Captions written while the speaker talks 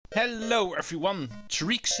Hello everyone,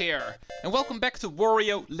 Treecks here, and welcome back to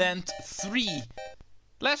Wario Land 3.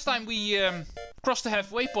 Last time we crossed the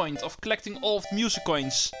halfway point of collecting all of the music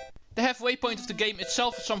coins. The halfway point of the game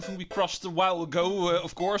itself is something we crossed a while ago,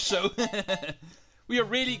 of course, so we are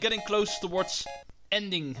really getting close towards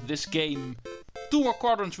ending this game. 2 more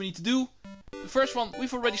quadrants we need to do. The first one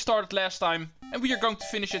we've already started last time, and we are going to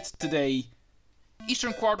finish it today.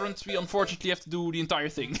 Eastern quadrant, we unfortunately have to do the entire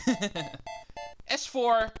thing.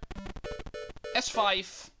 S4,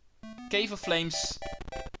 S5, Cave of Flames,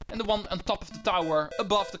 and the one on top of the tower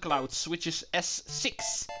above the clouds, which is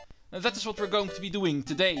S6. And that is what we're going to be doing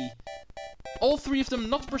today. All 3 of them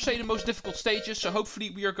not per se the most difficult stages, so hopefully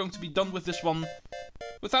we are going to be done with this one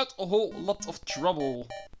without a whole lot of trouble.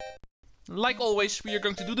 Like always, we are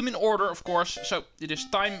going to do them in order, of course, so it is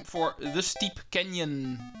time for the steep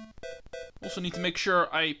canyon. Also need to make sure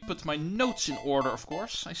I put my notes in order, of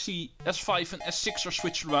course. I see S5 and S6 are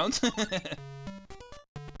switched around.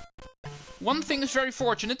 One thing is very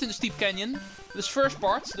fortunate in the steep canyon. This first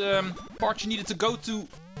part, the part you needed to go to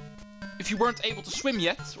if you weren't able to swim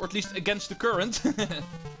yet, or at least against the current.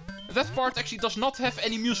 That part actually does not have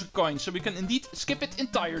any music coins, so we can indeed skip it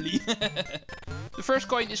entirely. The first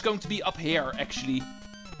coin is going to be up here, actually.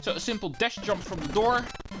 So a simple dash jump from the door,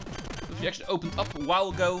 which we actually opened up a while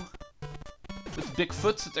ago. With the big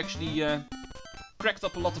foot, it actually cracked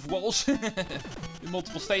up a lot of walls in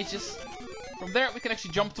multiple stages. From there we can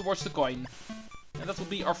actually jump towards the coin. And that will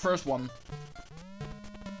be our first one.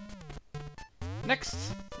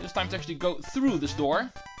 Next, it is time to actually go through this door.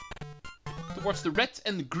 Towards the red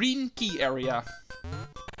and green key area.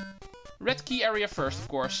 Red key area first, of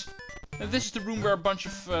course. And this is the room where a bunch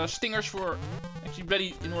of stingers were actually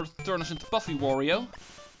ready in order to turn us into Puffy Wario.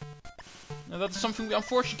 Now that is something we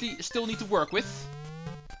unfortunately still need to work with.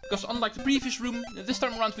 Because unlike the previous room, this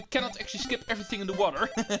time around we cannot actually skip everything in the water.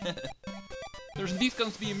 There's indeed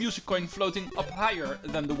going to be a music coin floating up higher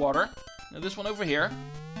than the water. Now this one over here.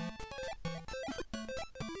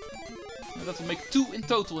 Now that will make 2 in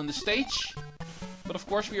total in the stage. But of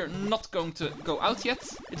course we are not going to go out yet.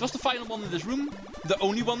 It was the final one in this room. The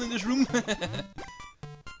only one in this room.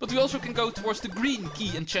 But we also can go towards the green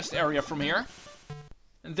key and chest area from here.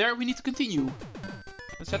 And there we need to continue.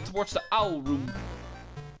 Let's head towards the owl room.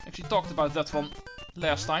 Actually talked about that one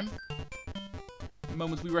last time. The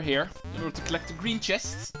moment we were here. In order to collect the green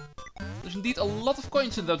chests. There's indeed a lot of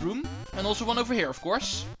coins in that room. And also one over here, of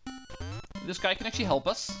course. This guy can actually help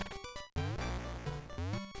us.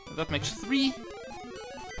 That makes 3.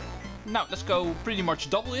 Now let's go pretty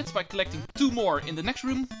much double it by collecting 2 more in the next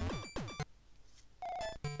room.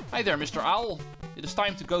 Hi there, Mr. Owl. It is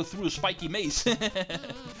time to go through a spiky maze.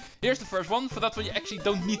 Here's the first one. For that one you actually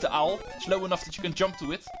don't need the owl. It's low enough that you can jump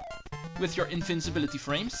to it with your invincibility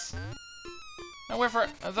frames. However,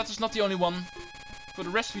 that is not the only one. For the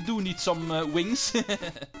rest we do need some wings.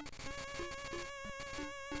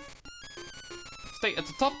 Stay at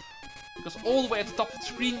the top. Because all the way at the top of the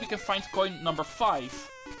screen we can find coin number 5.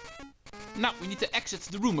 Now we need to exit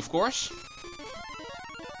the room, of course.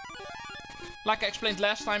 Like I explained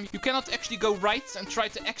last time, you cannot actually go right and try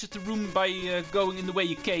to exit the room by going in the way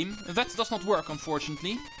you came. That does not work,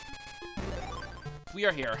 unfortunately. We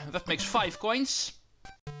are here. That makes 5 coins.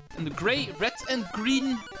 And the grey, red and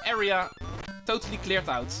green area totally cleared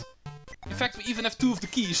out. In fact, we even have 2 of the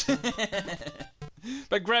keys.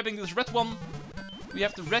 By grabbing this red one, we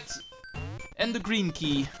have the red and the green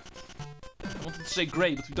key. I wanted to say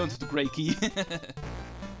grey, but we don't have the grey key.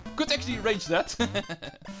 Could actually arrange that.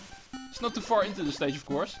 It's not too far into the stage, of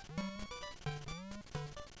course.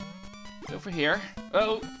 It's over here.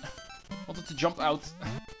 Oh, wanted to jump out.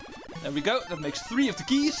 There we go. That makes 3 of the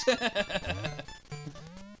keys.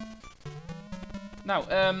 Now,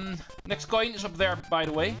 next coin is up there, by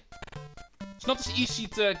the way. It's not as easy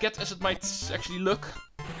to get as it might actually look,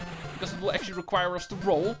 because it will actually require us to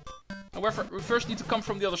roll. However, we first need to come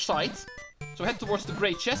from the other side. So head towards the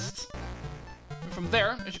grey chest. And from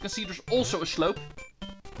there, as you can see, there's also a slope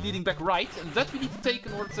leading back right, and that we need to take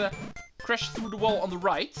in order to crash through the wall on the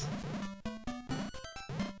right.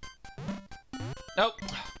 Oh.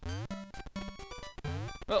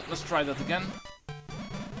 Well, let's try that again.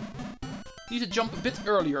 Need to jump a bit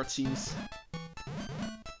earlier, it seems.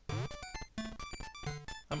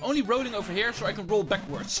 I'm only rolling over here so I can roll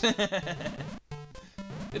backwards.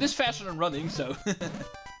 It is faster than running, so...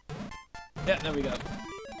 Yeah, there we go.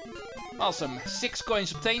 Awesome. 6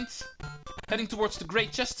 coins obtained. Heading towards the grey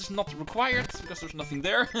chest is not required, because there's nothing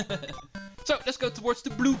there. So, let's go towards the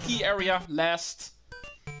blue key area last.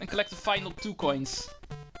 And collect the final 2 coins.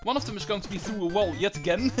 One of them is going to be through a wall yet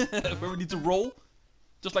again, where we need to roll.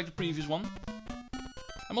 Just like the previous one.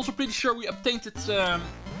 I'm also pretty sure we obtained it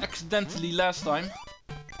accidentally last time.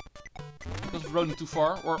 Because of rolling too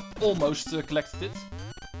far, or almost collected it.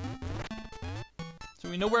 So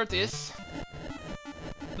we know where it is.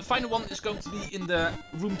 The final one is going to be in the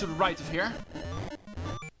room to the right of here.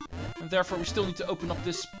 And therefore we still need to open up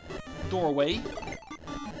this doorway.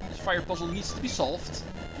 This fire puzzle needs to be solved.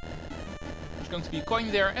 There's going to be a coin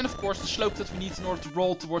there, and of course the slope that we need in order to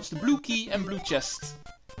roll towards the blue key and blue chest.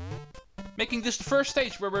 Making this the first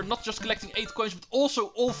stage where we're not just collecting 8 coins, but also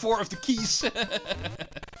all 4 of the keys.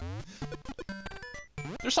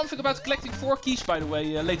 There's something about collecting 4 keys, by the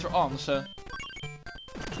way, later on, so...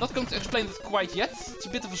 I'm not going to explain it quite yet. It's a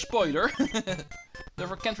bit of a spoiler.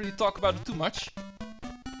 Therefore I can't really talk about it too much.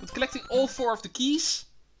 But collecting all 4 of the keys...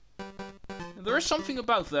 There is something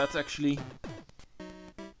about that, actually.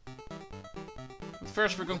 But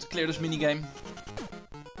first we're going to clear this minigame.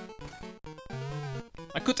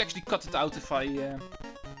 I could actually cut it out if I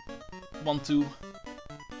want to.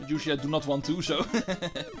 But usually I do not want to, so...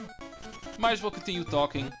 Might as well continue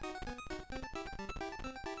talking.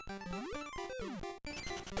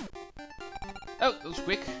 Oh, that was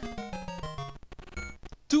quick.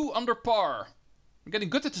 2 under par. I'm getting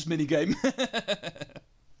good at this minigame.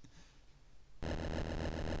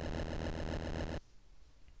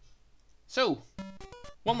 So,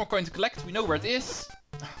 1 more coin to collect. We know where it is.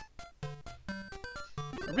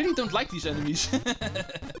 I really don't like these enemies.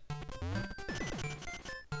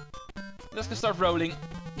 Let's go start rolling.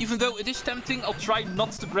 Even though it is tempting, I'll try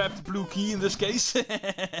not to grab the blue key in this case.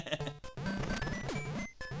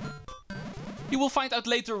 You will find out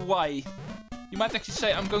later why. You might actually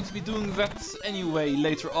say I'm going to be doing that anyway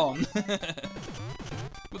later on.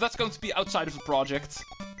 But that's going to be outside of the project.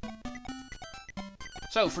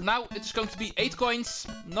 So for now it's going to be 8 coins,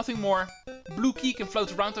 nothing more. Blue key can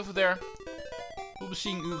float around over there. We'll be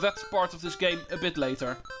seeing that part of this game a bit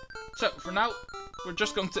later. So for now we're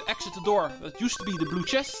just going to exit the door that used to be the blue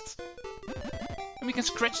chest. And we can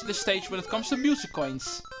scratch this stage when it comes to music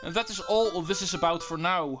coins. And that is all this is about for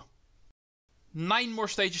now. 9 more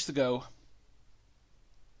stages to go.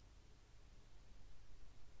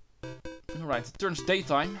 Alright, it turns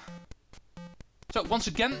daytime. So once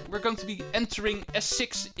again, we're going to be entering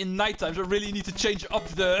S6 in nighttime. So I really need to change up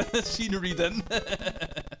the scenery then.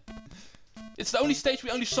 It's the only stage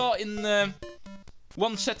we only saw in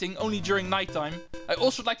one setting, only during nighttime. I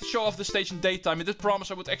also would like to show off the stage in daytime. I did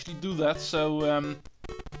promise I would actually do that, so...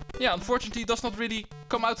 yeah, unfortunately it does not really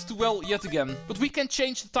come out too well yet again. But we can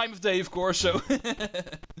change the time of day, of course, so...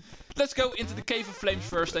 Let's go into the Cave of Flames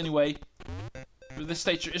first, anyway. With this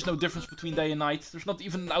stage there is no difference between day and night. There's not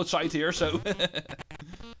even an outside here, so...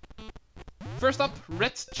 First up,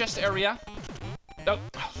 red chest area. Oh,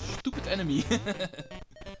 stupid enemy.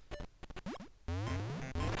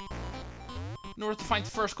 In order to find the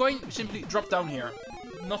first coin, we simply drop down here.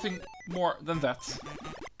 Nothing more than that.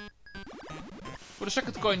 For the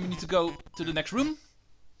second coin, we need to go to the next room.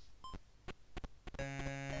 We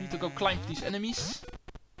need to go climb these enemies.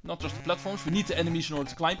 Not just the platforms, we need the enemies in order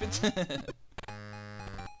to climb it.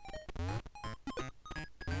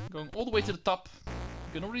 Going all the way to the top.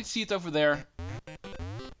 You can already see it over there.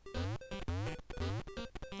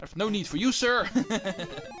 I have no need for you, sir.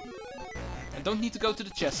 I don't need to go to the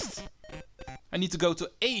chest. I need to go to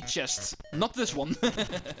a chest, not this one.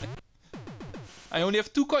 I only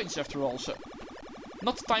have 2 coins after all, so...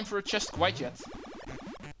 Not time for a chest quite yet.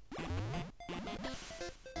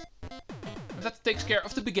 And that takes care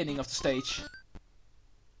of the beginning of the stage.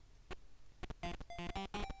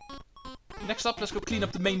 Next up, let's go clean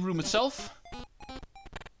up the main room itself.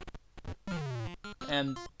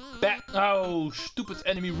 And... Back! Oh, stupid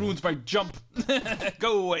enemy ruined my jump.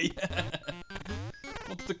 Go away.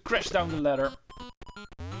 Wanted to crash down the ladder.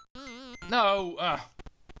 No!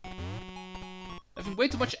 Having way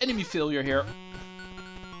too much enemy failure here.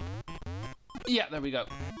 Yeah, there we go.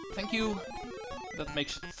 Thank you. That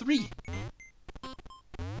makes 3.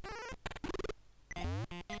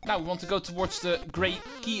 Now we want to go towards the grey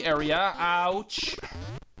key area. Ouch!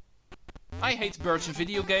 I hate birds in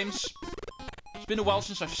video games. It's been a while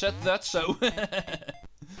since I've said that, so...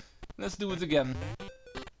 Let's do it again.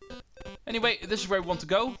 Anyway, this is where we want to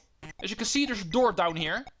go. As you can see, there's a door down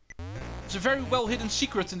here. It's a very well hidden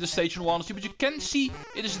secret in this stage, in all honesty, but you can see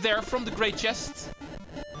it is there from the grey chest.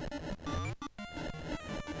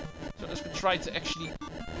 So let's try to actually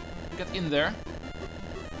get in there.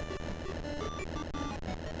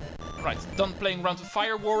 Right, done playing around with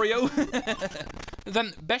fire, Wario.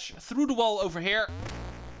 Then bash through the wall over here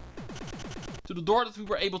to the door that we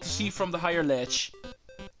were able to see from the higher ledge.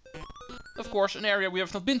 Of course, an area we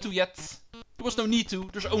have not been to yet. There was no need to,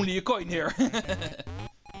 there's only a coin here.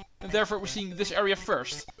 and therefore we're seeing this area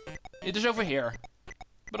first. It is over here.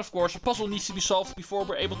 But of course, a puzzle needs to be solved before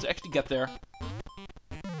we're able to actually get there.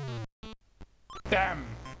 Bam!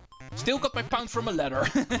 Still got my pound from a ladder.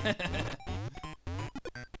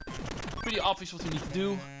 Pretty obvious what we need to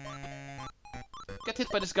do. Get hit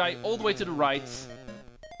by this guy all the way to the right. So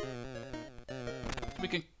we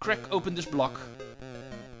can crack open this block.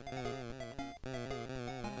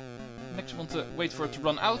 Next we want to wait for it to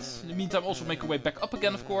run out. In the meantime also make our way back up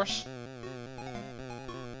again, of course.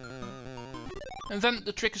 And then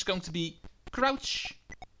the trick is going to be crouch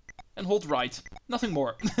and hold right. Nothing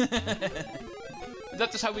more.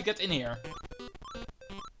 That is how we get in here.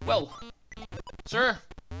 Well, sir,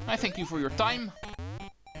 I thank you for your time.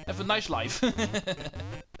 Have a nice life.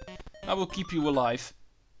 I will keep you alive.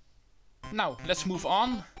 Now, let's move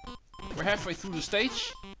on. We're halfway through the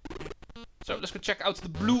stage. So, let's go check out the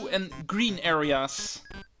blue and green areas.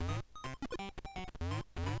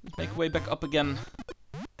 Let's make our way back up again.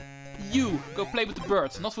 You, go play with the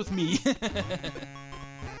bird, not with me.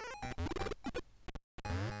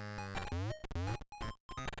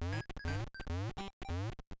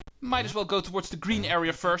 Might as well go towards the green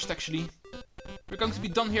area first, actually. We're going to be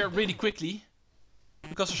done here really quickly.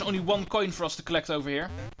 Because there's only one coin for us to collect over here.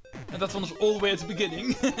 And that one is all the way at the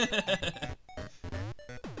beginning.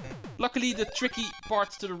 Luckily, the tricky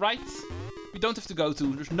part to the right, we don't have to go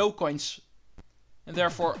to. There's no coins. And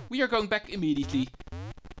therefore, we are going back immediately.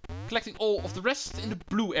 Collecting all of the rest in the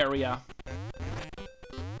blue area.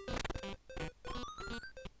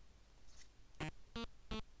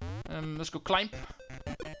 Let's go climb.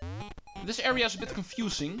 This area is a bit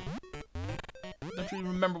confusing. Don't really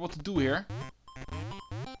remember what to do here.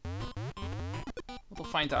 But we'll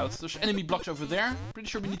find out. There's enemy blocks over there. Pretty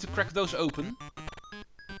sure we need to crack those open.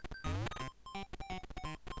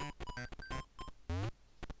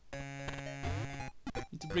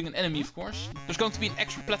 Need to bring an enemy, of course. There's going to be an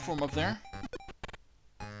extra platform up there.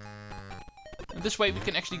 And this way we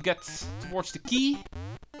can actually get towards the key.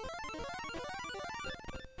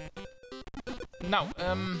 Now,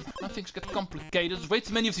 things get complicated. There's way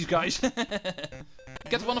too many of these guys.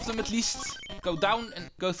 Get one of them at least. Go down and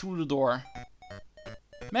go through the door.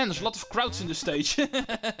 Man, there's a lot of crowds in this stage.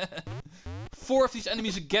 4 of these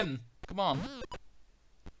enemies again. Come on.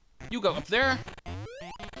 You go up there.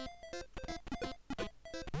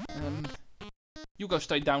 You go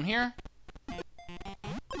stay down here.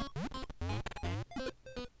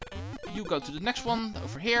 You go to the next one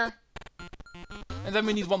over here. And then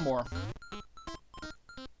we need one more.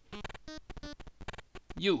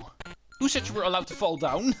 You. Who said you were allowed to fall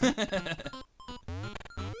down? But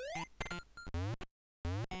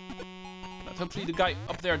hopefully the guy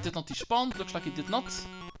up there did not despawn. Looks like he did not.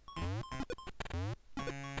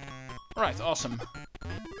 Alright, awesome.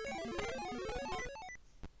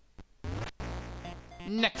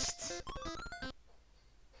 Next.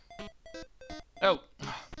 Oh.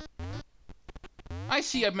 I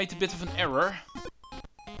see I made a bit of an error.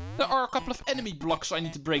 There are a couple of enemy blocks I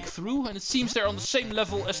need to break through, and it seems they're on the same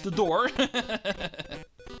level as the door. That's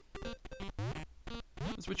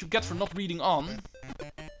what you get for not reading on.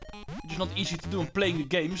 Which is not easy to do when playing the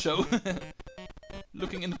game, so...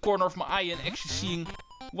 Looking in the corner of my eye and actually seeing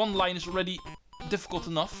one line is already difficult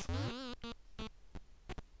enough.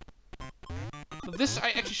 But this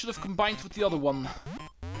I actually should have combined with the other one.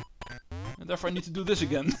 And therefore I need to do this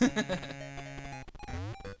again.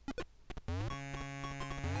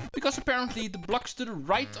 Because apparently the blocks to the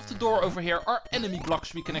right of the door over here are enemy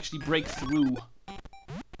blocks we can actually break through.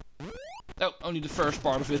 Oh, only the first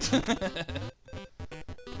part of it.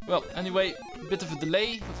 Well, anyway, a bit of a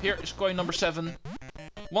delay, but here is coin number 7.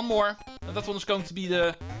 One more, and that one is going to be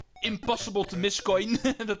the impossible to miss coin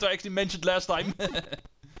that I actually mentioned last time.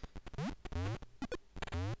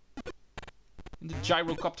 In the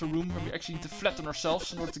gyrocopter room, where we actually need to flatten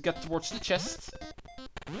ourselves in order to get towards the chest.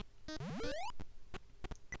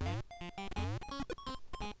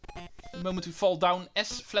 The moment we fall down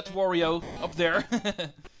as Flat Wario up there,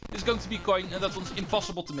 is going to be a coin, and that one's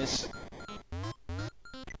impossible to miss.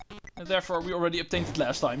 And therefore we already obtained it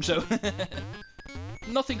last time, so...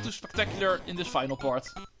 Nothing too spectacular in this final part.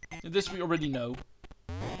 This we already know.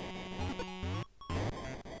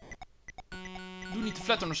 We do need to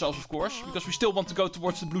flatten ourselves, of course, because we still want to go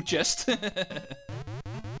towards the blue chest.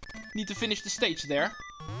 Need to finish the stage there.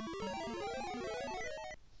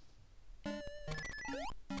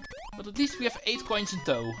 But at least we have 8 coins in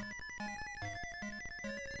tow.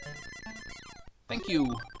 Thank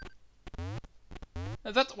you.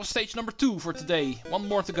 And that was stage number 2 for today. One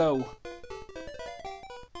more to go.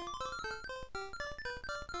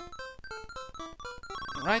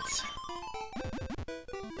 Right.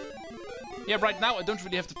 Yeah, right now I don't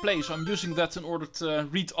really have to play, so I'm using that in order to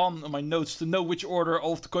read on my notes to know which order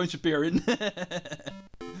all of the coins appear in.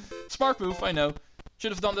 Smart move, I know.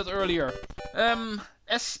 Should have done that earlier.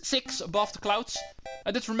 S6 above the clouds.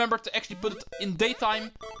 I did remember to actually put it in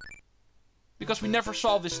daytime, because we never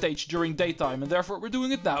saw this stage during daytime, and therefore we're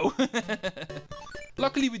doing it now.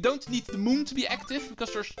 Luckily we don't need the moon to be active,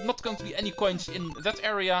 because there's not going to be any coins in that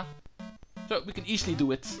area. So we can easily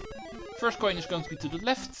do it. First coin is going to be to the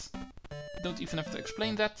left. Don't even have to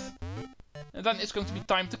explain that. And then it's going to be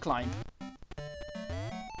time to climb.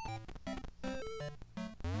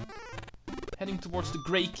 Heading towards the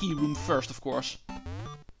grey key room first, of course.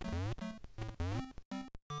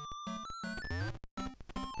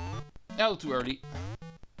 Oh, too early.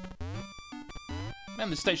 Man,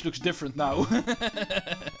 the stage looks different now.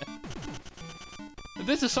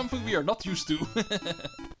 This is something we are not used to.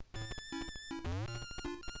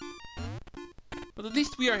 But at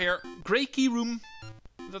least we are here. Grey key room.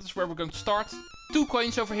 That is where we're going to start. 2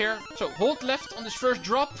 coins over here. So hold left on this first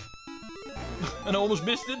drop. And I almost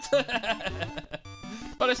missed it.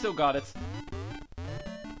 But I still got it.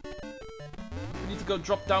 We need to go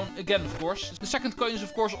drop down again, of course. The second coin is,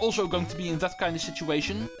 of course, also going to be in that kind of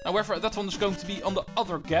situation. However, that one is going to be on the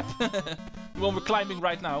other gap. The one we're climbing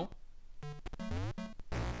right now.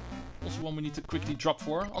 Also one we need to quickly drop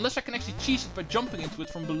for. Unless I can actually cheese it by jumping into it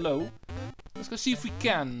from below. Let's go see if we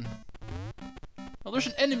can. Well, there's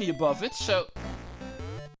an enemy above it, so...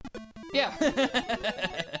 yeah.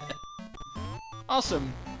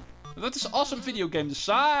 Awesome. That is awesome video game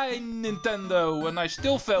design, Nintendo, and I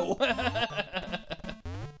still fell.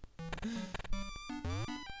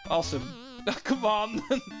 Awesome. Come on.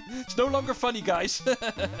 It's no longer funny, guys. Would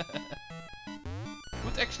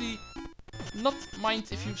actually not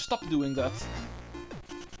mind if you stop doing that.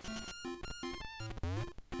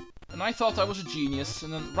 And I thought I was a genius,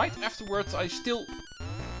 and then right afterwards I still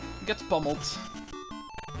get pummeled.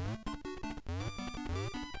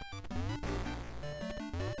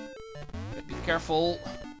 Okay, be careful.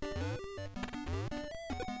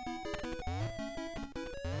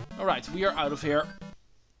 Alright, we are out of here.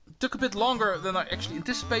 Took a bit longer than I actually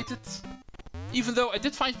anticipated. Even though I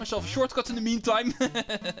did find myself a shortcut in the meantime.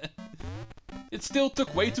 It still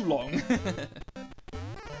took way too long.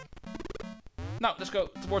 Now, let's go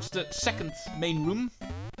towards the second main room.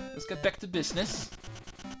 Let's get back to business.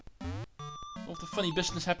 All of the funny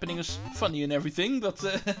business happening is funny and everything, but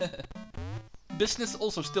business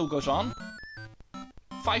also still goes on.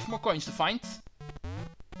 5 more coins to find.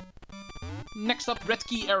 Next up, red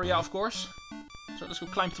key area, of course. So let's go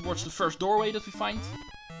climb towards the first doorway that we find.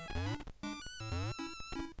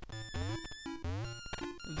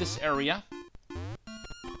 This area.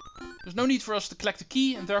 There's no need for us to collect the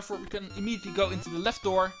key, and therefore we can immediately go into the left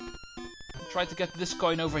door and try to get this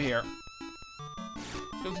coin over here.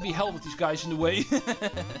 It's going to be hell with these guys in the way.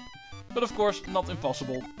 But of course, not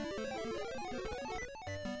impossible.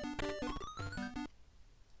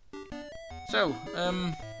 So,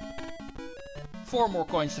 4 more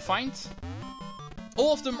coins to find.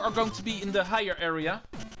 All of them are going to be in the higher area.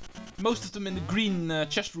 Most of them in the green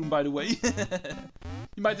chest room, by the way.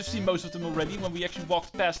 You might have seen most of them already when we actually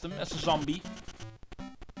walked past them as a zombie.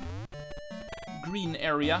 Green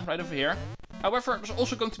area, right over here. However, there's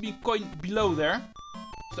also going to be a coin below there.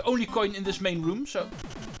 It's the only coin in this main room, so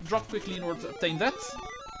drop quickly in order to obtain that.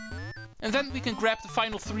 And then we can grab the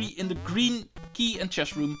final 3 in the green key and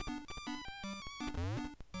chest room.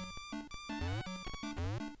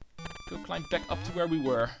 Go climb back up to where we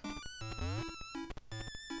were.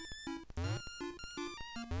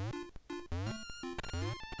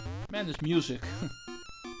 Man, this music.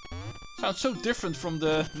 Sounds so different from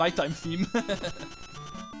the nighttime theme.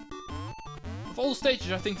 Of all the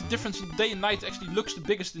stages, I think the difference in day and night actually looks the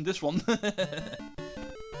biggest in this one.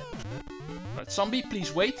 Right, zombie,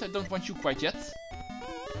 please wait. I don't want you quite yet.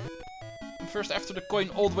 I'm first after the coin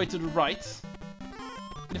all the way to the right.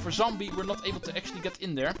 And if we're zombie, we're not able to actually get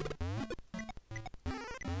in there.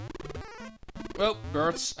 Well,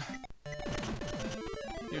 birds.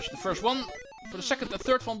 Here's the first one. For the second and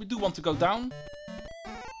third one, we do want to go down.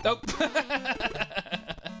 Nope.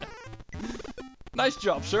 Nice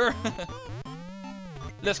job, sir.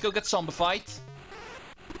 Let's go get zombified.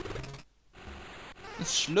 And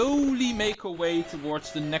slowly make our way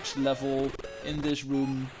towards the next level in this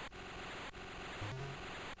room.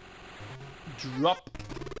 Drop.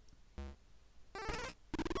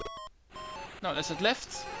 Now, let's head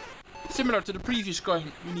left. Similar to the previous coin,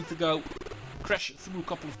 we need to go crash through a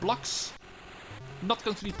couple of blocks. Not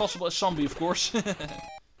going to be possible as zombie, of course.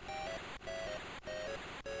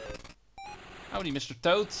 Howdy, Mr.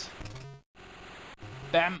 Toad.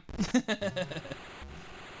 Bam.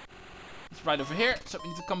 It's right over here, so we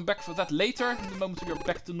need to come back for that later, in the moment we are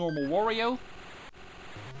back to normal Wario.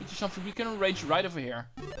 Which is something we can arrange right over here.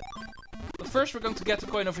 But first we're going to get the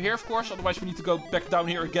coin over here, of course, otherwise we need to go back down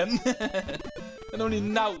here again. And only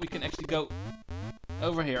now we can actually go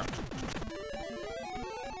over here.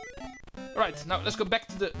 Alright, now let's go back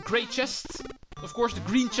to the grey chest. Of course, the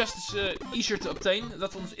green chest is easier to obtain.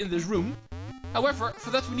 That one's in this room. However,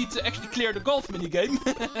 for that we need to actually clear the golf minigame.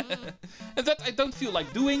 And that I don't feel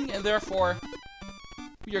like doing, and therefore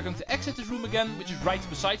we are going to exit this room again, which is right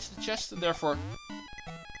beside the chest, and therefore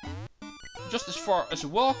just as far as a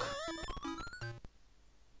walk.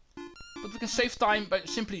 But we can save time by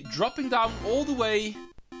simply dropping down all the way.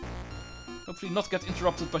 Hopefully not get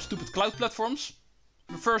interrupted by stupid cloud platforms.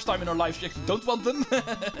 For the first time in our lives we actually don't want them.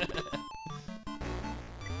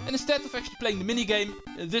 And instead of actually playing the minigame,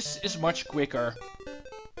 this is much quicker.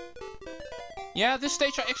 Yeah, this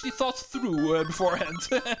stage I actually thought through beforehand.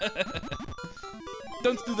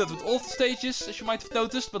 Don't do that with all the stages, as you might have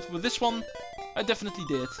noticed, but with this one, I definitely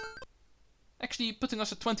did. Actually putting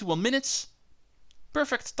us at 21 minutes.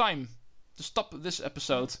 Perfect time to stop this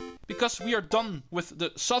episode, because we are done with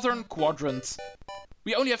the southern quadrant.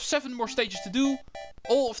 We only have 7 more stages to do.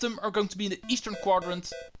 All of them are going to be in the eastern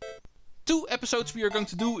quadrant. 2 episodes we are going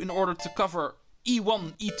to do in order to cover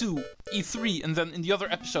E1, E2, E3, and then in the other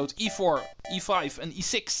episode E4, E5 and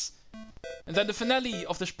E6. And then the finale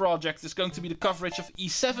of this project is going to be the coverage of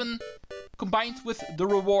E7, combined with the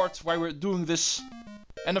reward why we're doing this.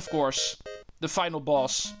 And of course, the final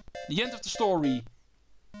boss, the end of the story,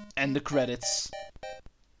 and the credits.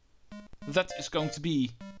 That is going to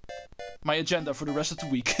be my agenda for the rest of the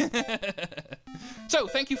week. So,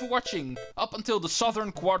 thank you for watching up until the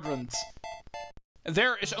southern quadrant.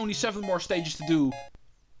 There is only 7 more stages to do.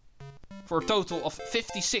 For a total of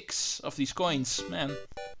 56 of these coins. Man,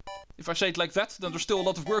 if I say it like that, then there's still a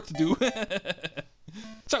lot of work to do.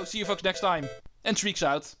 So, see you folks next time. And Treecks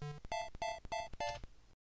out.